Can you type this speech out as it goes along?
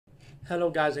Hello,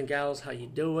 guys and gals. How you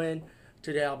doing?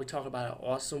 Today I'll be talking about an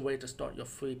awesome way to start your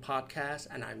free podcast,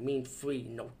 and I mean free.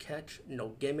 No catch, no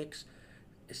gimmicks.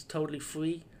 It's totally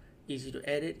free, easy to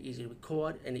edit, easy to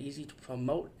record, and easy to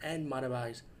promote and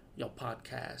monetize your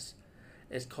podcast.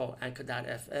 It's called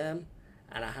Anchor.fm,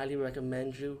 and I highly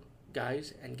recommend you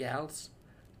guys and gals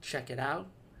check it out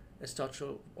and start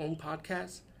your own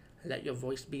podcast and let your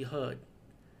voice be heard.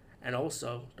 And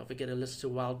also, don't forget to listen to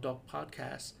Wild Dog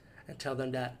Podcast and tell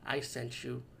them that I sent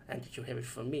you and that you hear it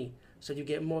from me. So you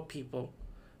get more people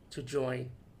to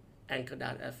join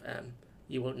Anchor.fm.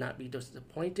 You will not be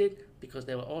disappointed because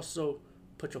they will also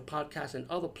put your podcast in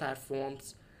other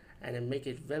platforms and then make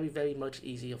it very, very much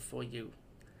easier for you.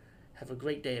 Have a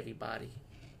great day, everybody.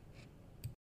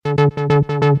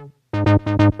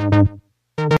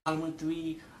 Halloween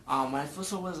 3, when I first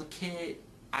saw it as a kid,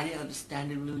 I didn't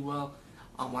understand it really well.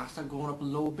 When I started growing up a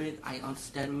little bit, I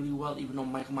understand it really well. Even though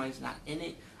Michael Myers is not in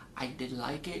it, I did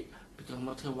like it because I'm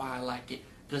going to tell you why I like it.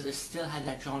 Because it still had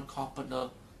that John Carpenter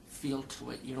feel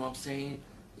to it, you know what I'm saying?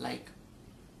 Like,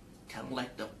 kind of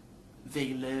like the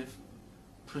They Live,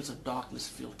 Prince of Darkness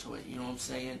feel to it, you know what I'm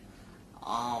saying?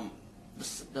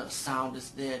 The sound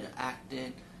is there, the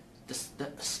acting, the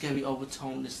scary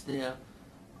overtone is there.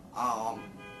 Um,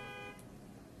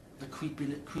 the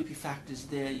creepy factors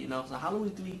there, you know. So Halloween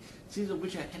 3 Season of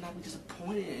Witch, I cannot be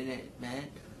disappointed in it, man.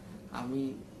 I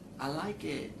mean, I like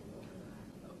it.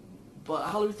 But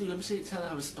Halloween 3, let me tell you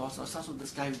how it starts. It starts with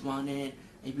this guy running, and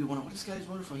you be wondering what this guy's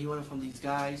running from. He running from these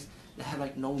guys that have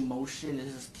like no emotion. They're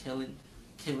just killing,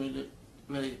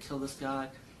 ready to kill this guy.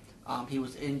 He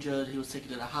was injured. He was taken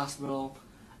to the hospital.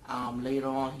 Later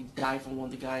on, he died from one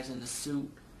of the guys in the suit.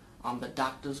 The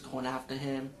doctor's going after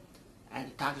him. And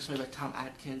the doctor's played by Tom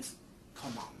Atkins.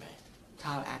 Come on, man.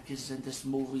 Tom Atkins is in this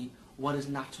movie. What is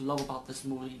not to love about this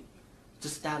movie?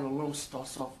 Just that alone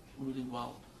starts off really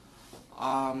well.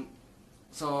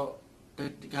 So the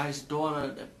guy's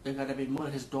daughter, the guy that made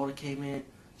money, his daughter came in.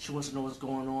 She wants to know what's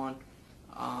going on.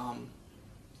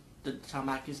 The Tom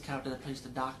Atkins character that plays the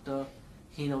doctor,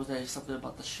 he knows that there's something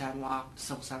about the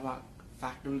Silver Shamrock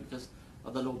factory because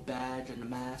of the little badge and the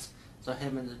mask. So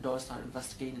him and the daughter start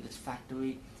investigating this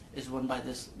factory. It's run by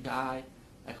this guy,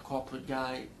 like a corporate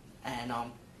guy, and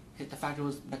the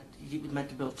factory he was meant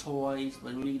to build toys,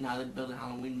 but really now they're building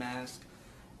Halloween masks,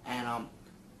 and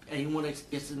anyone that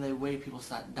gets in their way, people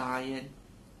start dying,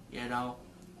 you know.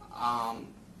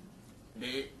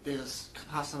 There's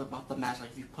concept about the mask,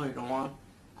 like if you put it on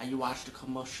and you watch the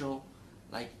commercial,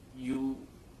 like the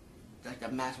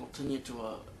mask will turn you into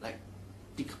a like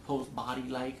decomposed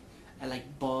body, and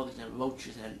like bugs and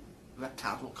roaches and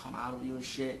reptiles will come out of you and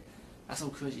shit. That's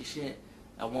some crazy shit.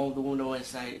 And one of the window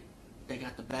inside, they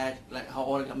got the badge, like her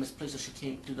order got misplaced, so she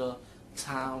came to the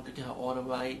town to get her order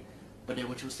right. But then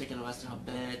when she was taking the rest of her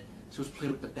bed, she was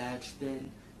playing with the badge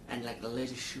then, and like the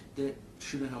laser shoot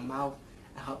in her mouth,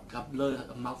 and her got blood,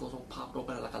 her mouth was all popped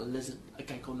open like a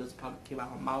gecko lizard probably came out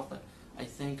of her mouth. I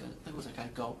think it was a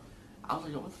gecko. I was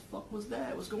like, yo, what the fuck was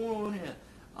that? What's going on here?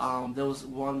 There was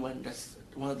one when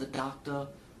one of the doctor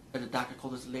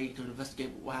called this lady to investigate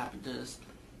what happened to this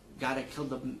guy that killed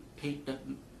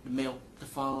the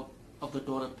father of the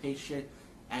daughter patient,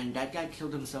 and that guy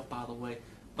killed himself, by the way,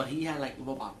 but he had like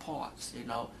robot parts, you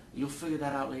know. You'll figure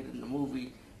that out later in the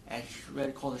movie, and she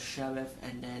ready to call the sheriff,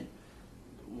 and then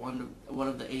one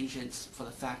of the agents for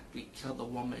the factory killed the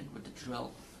woman with the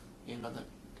drill, you know, the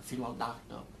female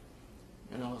doctor,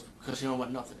 you know, because you don't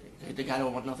want nothing, the guy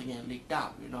don't want nothing getting leaked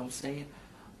out, you know what I'm saying?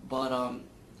 But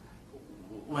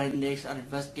when they started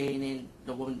investigating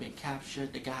the woman being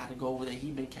captured, the guy had to go over there,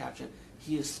 he'd been captured,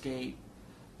 he escaped,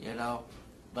 you know.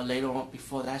 But later on,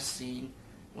 before that scene,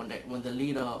 when the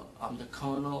leader, the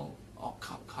colonel, or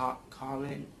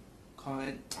Carlin, I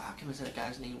can't even say the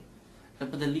guy's name,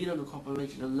 but the leader of the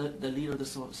corporation, the leader of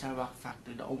the Shamrock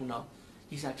factory, the owner,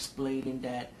 he's explaining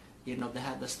that, you know, they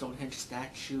have the Stonehenge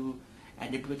statue,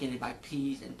 and they're breaking it by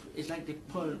piece, and it's like they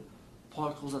put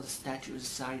particles of the statue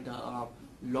inside the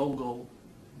logo.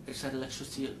 They said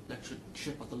electric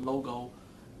chip of the logo,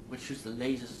 which shoots the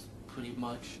lasers pretty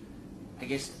much. I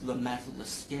guess the math of the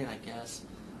skin, I guess.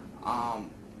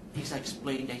 He's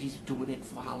explaining that he's doing it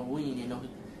for Halloween, you know.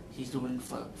 He's doing it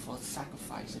for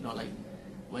sacrifice, you know, like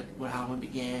when Halloween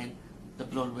began, the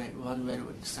blood run red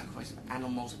with the sacrifice of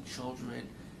animals and children,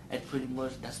 and pretty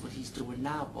much that's what he's doing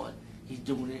now, but he's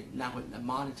doing it now with the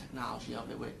modern technology of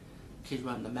it, with kids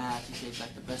running the math. He says it's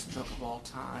like the best drug of all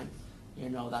time, you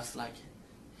know. That's like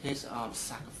his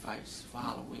sacrifice for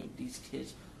Halloween. These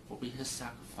kids will be his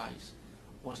sacrifice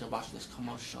once they watch this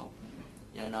commercial,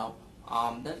 you know.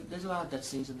 There's a lot of death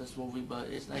scenes in this movie, but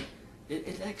it's like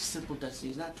it's like simple death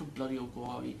scenes, not too bloody or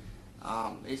gory.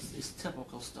 It's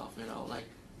typical stuff, you know, like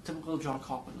typical John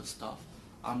Carpenter stuff.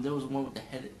 There was one with the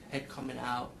head coming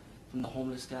out from the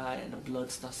homeless guy and the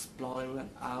blood starts splattering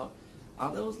out.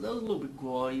 That was a little bit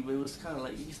gory, but it was kind of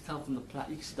like you can tell from the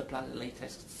you can see the plastic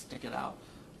latex sticking out.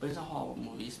 But it's a horror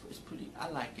movie. It's pretty. I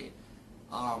like it.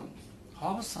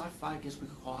 Horror sci-fi, I guess we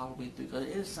could call Halloween 3 because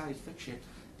it is science fiction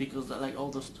because like all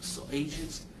those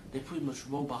agents, they're pretty much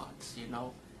robots, you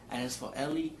know. And as for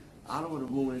Ellie, I don't want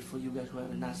to ruin it for you guys who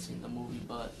haven't not seen the movie,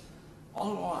 but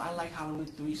all in all, I like Halloween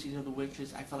 3 Season of the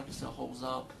Witches. I feel like it still holds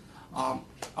up. I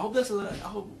hope I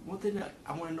hope one thing that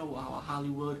I want to know about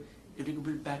Hollywood, if they could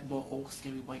bring back more old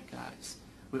scary white guys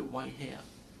with white hair.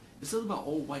 It's something about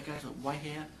old white guys with white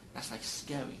hair that's like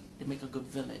scary. They make a good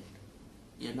villain,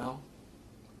 you know.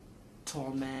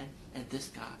 Tall man and this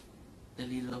guy, the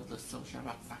leader of the Sunshine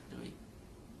Rock Factory.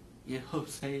 You know what I'm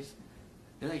saying?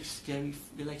 They're like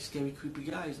scary, creepy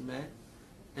guys, man.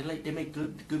 They make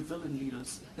good villain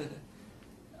leaders.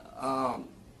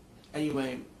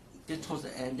 Anyway, just towards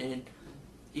the end, and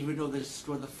even though they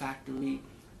destroyed the factory,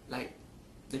 like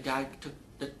the guy took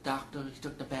the doctor, he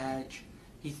took the badge,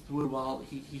 he threw it all,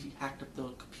 he hacked up the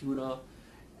computer,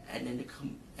 and then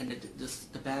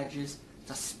the badges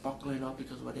start sparkling up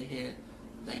because when they hear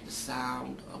like the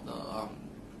sound of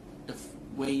the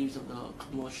waves of the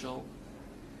commercial,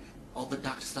 all the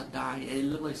doctors start dying, and it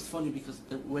looked like it's funny because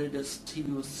the way this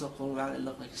TV was circling around, it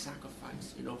looked like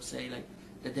sacrifice. You know what I'm saying? Like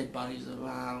the dead bodies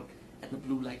around, and the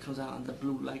blue light comes out, and the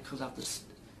blue light comes out. The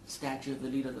statue of the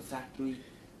leader of the factory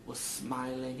was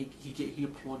smiling. He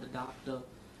applauded the doctor,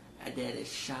 and then it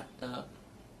shot the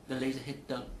laser hit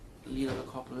the leader of the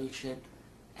corporation,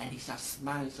 and he starts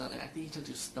smiling. So like, I think he took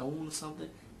a stone or something,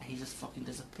 and he just fucking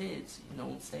disappears. You know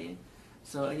what I'm saying?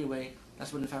 So anyway,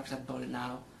 that's when the factory started burning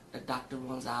out. The doctor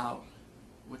runs out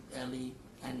with Ellie,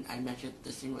 and I mentioned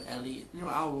the scene with Ellie. You know,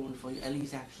 I'll ruin it for you.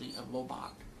 Ellie's actually a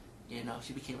robot. You know,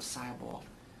 she became a cyborg.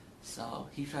 So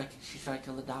she tried to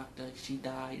kill the doctor. She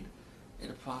died in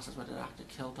the process where the doctor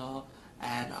killed her.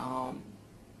 And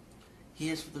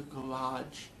here's for the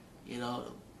garage. You know,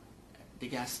 the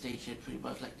gas station, pretty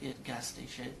much like the gas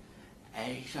station.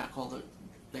 And he tried to call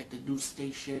the news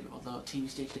station or the TV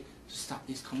station to stop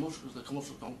these commercials. The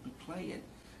commercials don't be playing.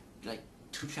 Like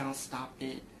 2 channels stopped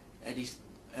it,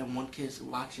 and one kid's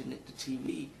watching the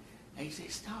TV, and he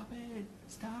says, "Stop it,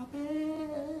 stop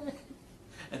it!"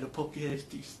 And the Pokeheads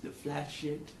the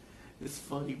flashing. It's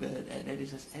funny, man. And then it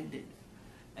just ended.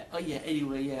 Oh yeah.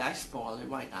 Anyway, yeah, I spoiled it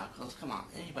right now, cause come on,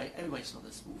 everybody saw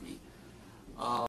this movie.